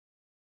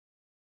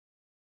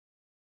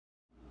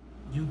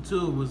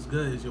YouTube was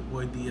good. It's your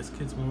boy DS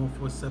Kids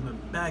 1147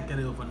 back at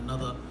it with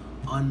another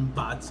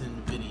unboxing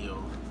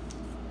video.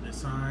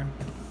 This time,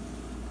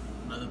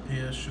 another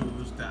pair of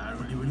shoes that I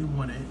really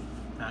wanted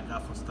that I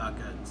got from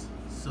StockX.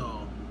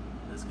 So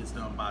let's get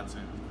started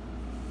unboxing.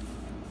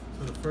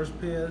 So the first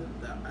pair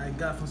that I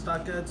got from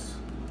StockX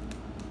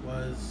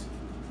was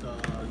the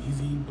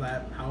Yeezy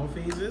Black Power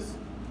Phases,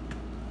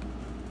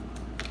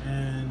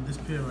 and this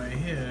pair right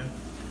here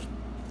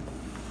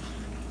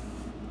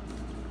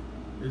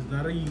is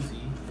not a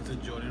Yeezy, it's a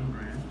Jordan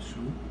brand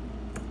shoe.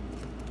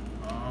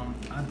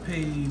 I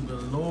paid the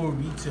lower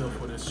retail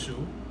for this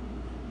shoe,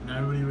 and I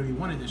really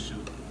wanted this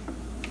shoe.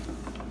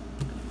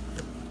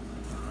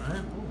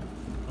 Alright,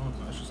 oh,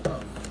 some extra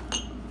stuff.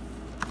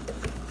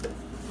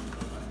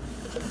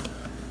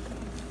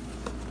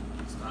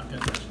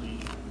 StockX actually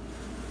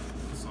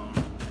put some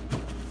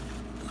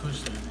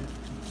cushion in it.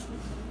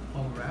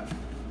 Bubble wrap.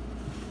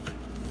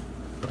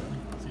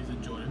 See, it's a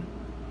Jordan.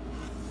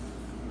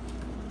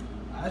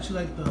 I actually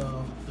like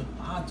the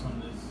odds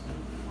on this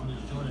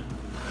Jordan.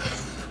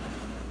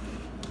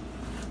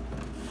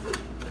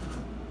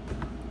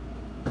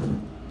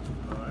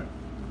 Alright.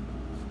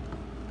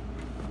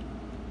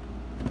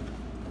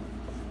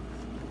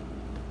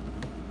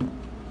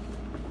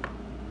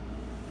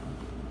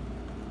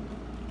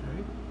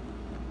 Okay.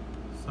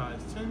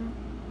 Size 10.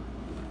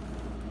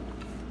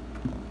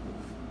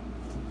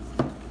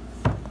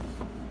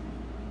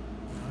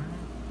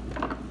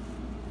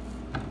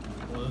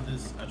 All of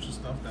this extra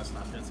stuff that's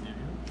not that's give you.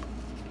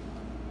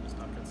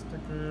 StockX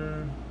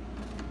sticker,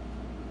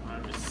 my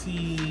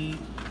receipt,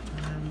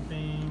 and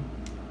everything.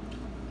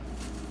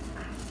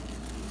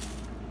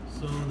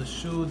 So the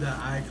shoe that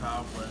I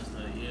caught was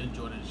the Air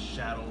Jordan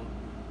Shadow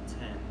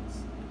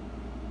 10s.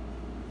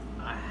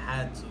 I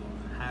had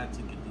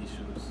to get these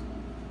shoes,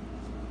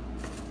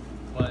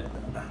 but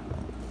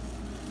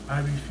I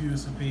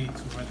refused to pay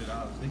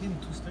 $200. They gave me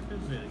 2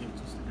 stickers. Yeah, they gave me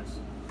 2 stickers.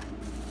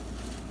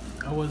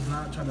 I was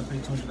not trying to pay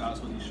 $200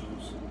 for these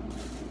shoes.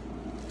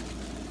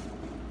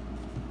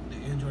 The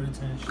Air Jordan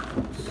 10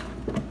 shoes.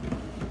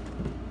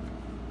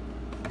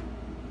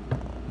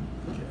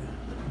 Okay,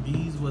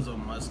 these was a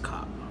must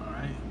cop. All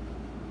right.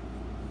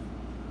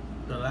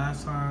 The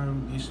last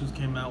time these shoes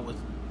came out was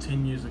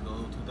 10 years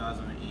ago,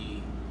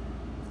 2008,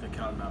 with the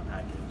Countdown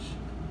package,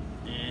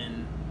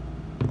 and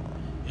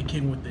it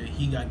came with the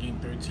He Got Game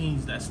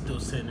 13s that's still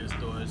sitting in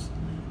stores,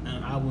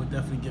 and I will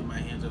definitely get my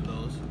hands on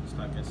those.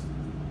 StockX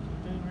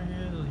thing right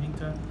here, little hang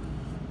tag.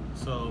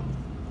 So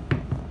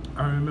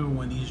I remember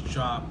when these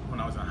dropped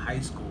when I was in high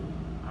school.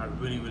 I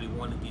really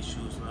wanted these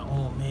shoes. Like,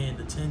 oh man,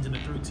 the 10s and the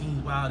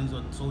 13s, wow, these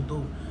are so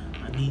dope.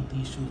 I need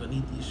these shoes. I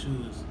need these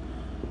shoes.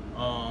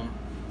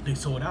 They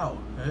sold out.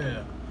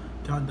 Yeah.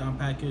 Countdown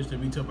package. The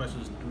retail price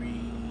was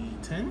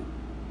 $310.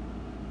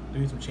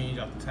 Doing some change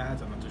off the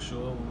tags. I'm not too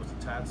sure what was the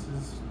tags.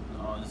 It's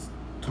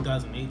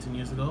 2008, 10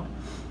 years ago.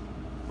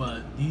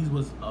 But these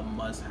was a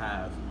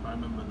must-have. I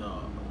remember the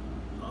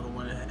other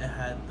one. It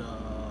had the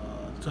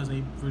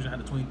 2008 version had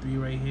the 23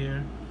 right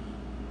here.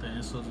 The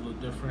insole's a little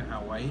different.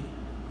 How white.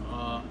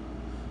 I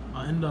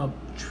ended up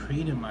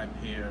trading my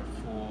pair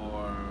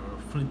for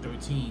Flint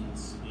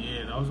 13s.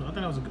 Yeah, I think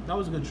that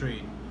was a good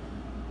trade.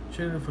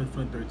 Traded it for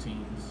Flint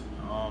 13s.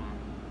 I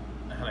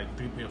had like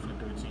 3 pair of Flint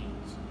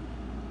 13s.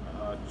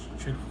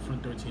 Traded for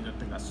Flint 13s. I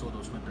think I sold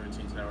those Flint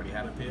 13s and I already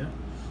had a pair.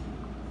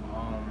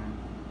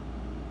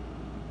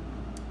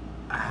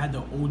 I had the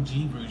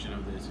OG version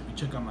of this. If you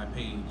check out my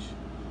page,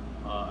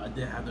 I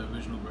did have the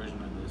original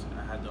version of this.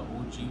 I had the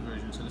OG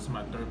version, so this is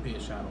my 3rd pair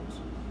of shadows.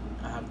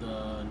 I have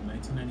the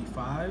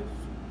 1995,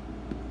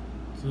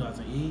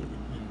 2008,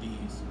 and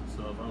these.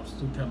 So if I was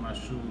still kept my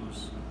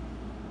shoes,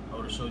 I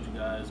would have showed you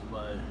guys.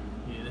 But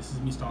yeah, this is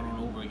me starting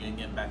over again,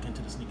 getting back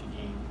into the sneaker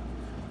game.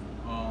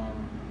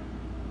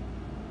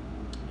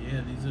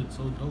 Yeah, these are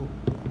so dope.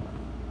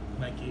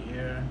 Nike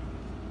Air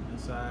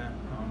inside.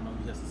 I don't know if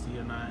you guys can see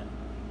or not.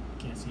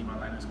 Can't see, my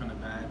lighter's kind of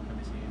bad. Let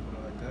me see, put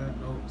it like that.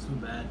 No, it's too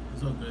bad.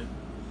 It's all good.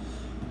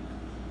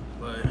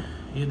 But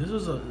yeah, this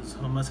was a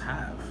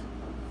must-have.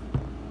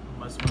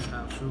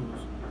 Must-have shoes.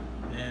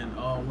 And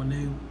when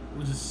they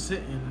was just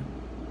sitting,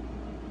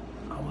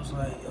 I was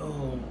like,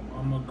 yo,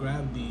 I'm gonna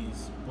grab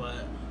these,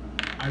 but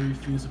I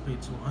refused to pay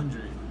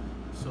 $200.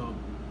 So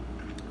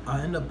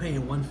I ended up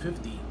paying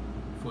 $150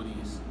 for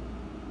these.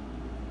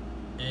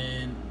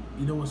 And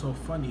you know what's so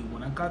funny?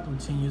 When I got them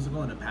 10 years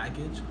ago in the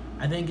package,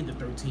 I didn't get the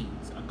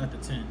 13s. I got the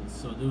 10s.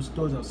 So there was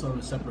stores that were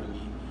selling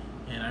separately.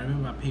 And I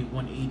remember I paid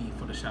 $180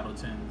 for the Shadow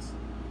 10s.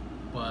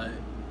 But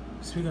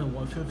speaking of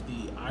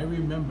 $150, I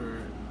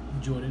remember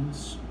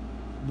Jordans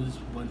was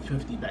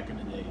 $150 back in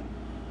the day.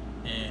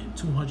 And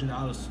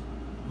 $200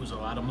 was a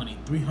lot of money.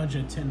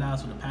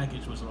 $310 for the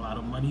package was a lot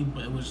of money,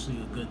 but it was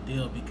actually a good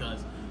deal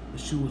because the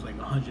shoe was like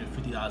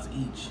 $150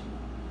 each.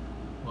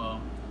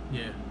 Well,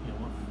 yeah,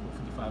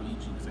 $155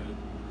 each, you could say.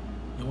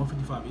 Yeah,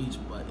 $155 each,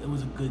 but it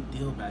was a good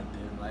deal back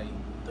then. Like,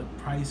 the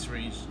price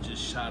range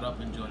just shot up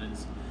in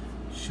Jordans.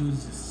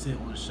 Shoes just sit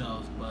on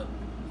shelves, but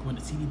when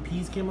the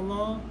CDPs came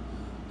along,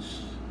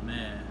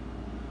 man,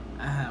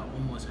 I had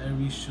almost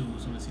every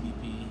shoes from the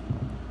CDP.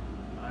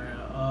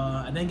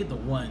 I didn't get the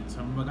ones. I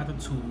remember I got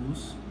the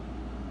twos,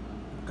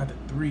 got the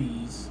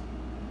threes.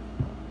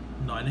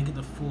 No, I didn't get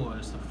the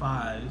fours, the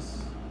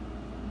fives,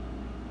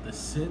 the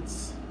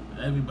sits.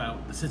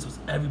 The sits was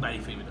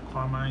everybody's favorite. The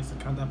Carmine's, the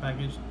countdown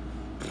package.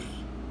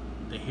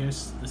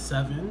 The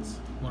sevens,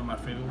 one of my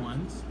favorite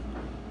ones.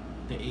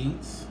 The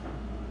eights.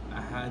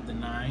 I had the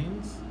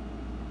nines.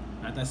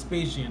 I had that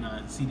Space Jam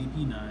 9,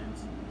 CDP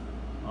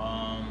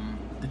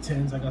 9s. The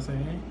 10s, like I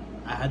say.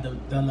 I had the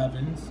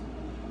 11s.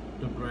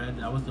 The bread,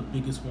 that was the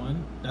biggest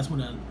one. That's when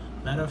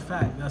matter of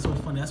fact, that's so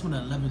funny. That's when the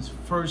 11s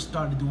first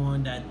started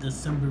doing that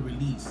December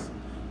release.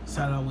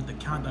 Started out with the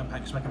countdown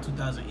package back in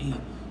 2008.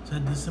 So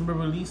that December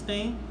release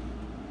thing,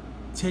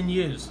 10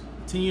 years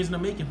in the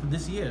making for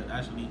this year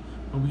actually.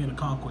 But we're in the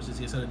concourse this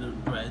year, so the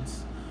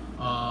breads.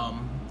 I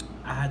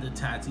had the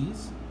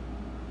tatties.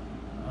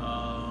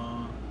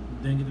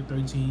 Didn't get the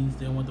 13s.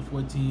 Didn't want the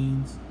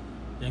 14s.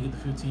 Didn't get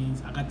the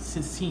 15s. I got the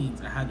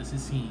 16s. I had the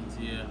 16s.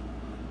 Yeah.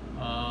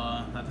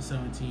 Not the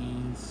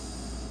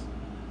 17s.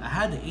 I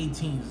had the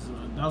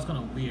 18s. That was kind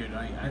of weird.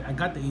 I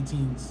got the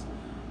 18s,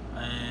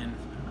 and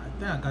I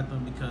think I got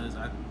them because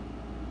I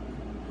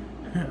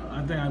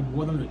think I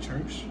wore them to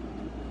church.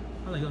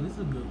 I was like, yo, these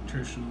are good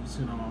church shoes.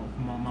 You know,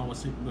 my mom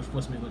was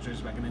forced me to go to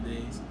church back in the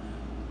days.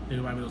 They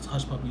remind me of those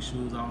Hush Puppy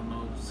shoes. I don't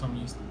know. Some of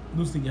you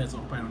new sneakerheads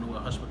probably don't know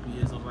what Hush Puppy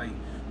is. Those like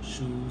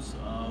shoes.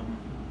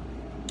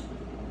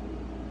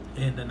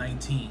 And the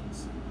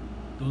 19s.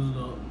 Those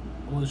are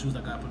all the shoes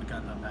I got from the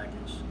countdown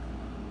package.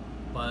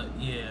 But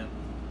yeah,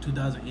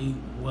 2008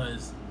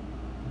 was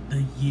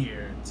the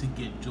year to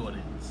get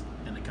Jordans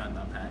in the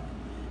countdown pack.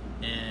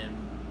 And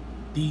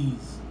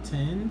these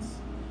 10s,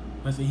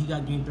 I say he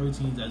got game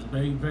 13s. That's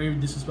very, very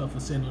disrespectful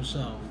sitting on the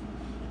shelf.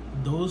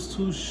 Those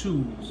two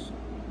shoes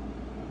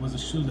was the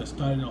shoes that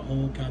started the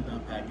whole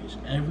countdown package.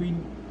 Every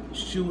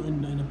shoe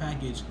in the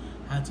package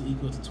had to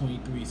equal to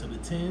 23. So the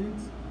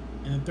 10s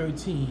and the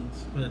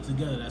 13s put that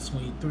together, that's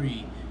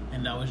 23,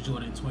 and that was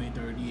Jordan's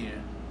 23rd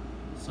year.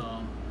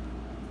 So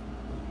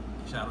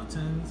Shadow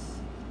 10s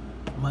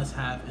must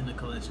have in the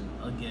collection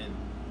again,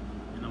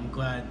 and I'm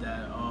glad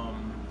that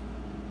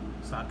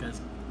StockX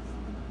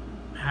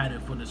had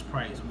it for this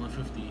price,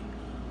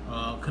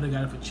 $150. Could have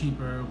got it for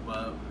cheaper,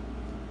 but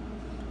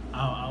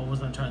I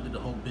wasn't trying to do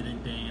the whole bidding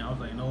thing. I was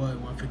like, you know what,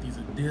 150 is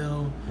a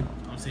deal.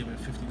 I'm saving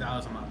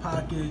 $50 in my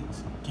pocket.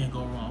 Can't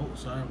go wrong. Oh,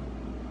 sorry.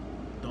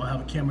 Don't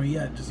have a camera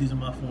yet, just using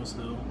my phone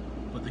still.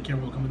 But the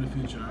camera will come in the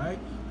future, alright?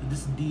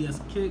 This is DS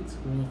Kicks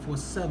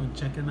 1147,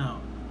 checking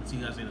out. See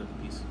you guys later.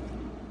 Peace.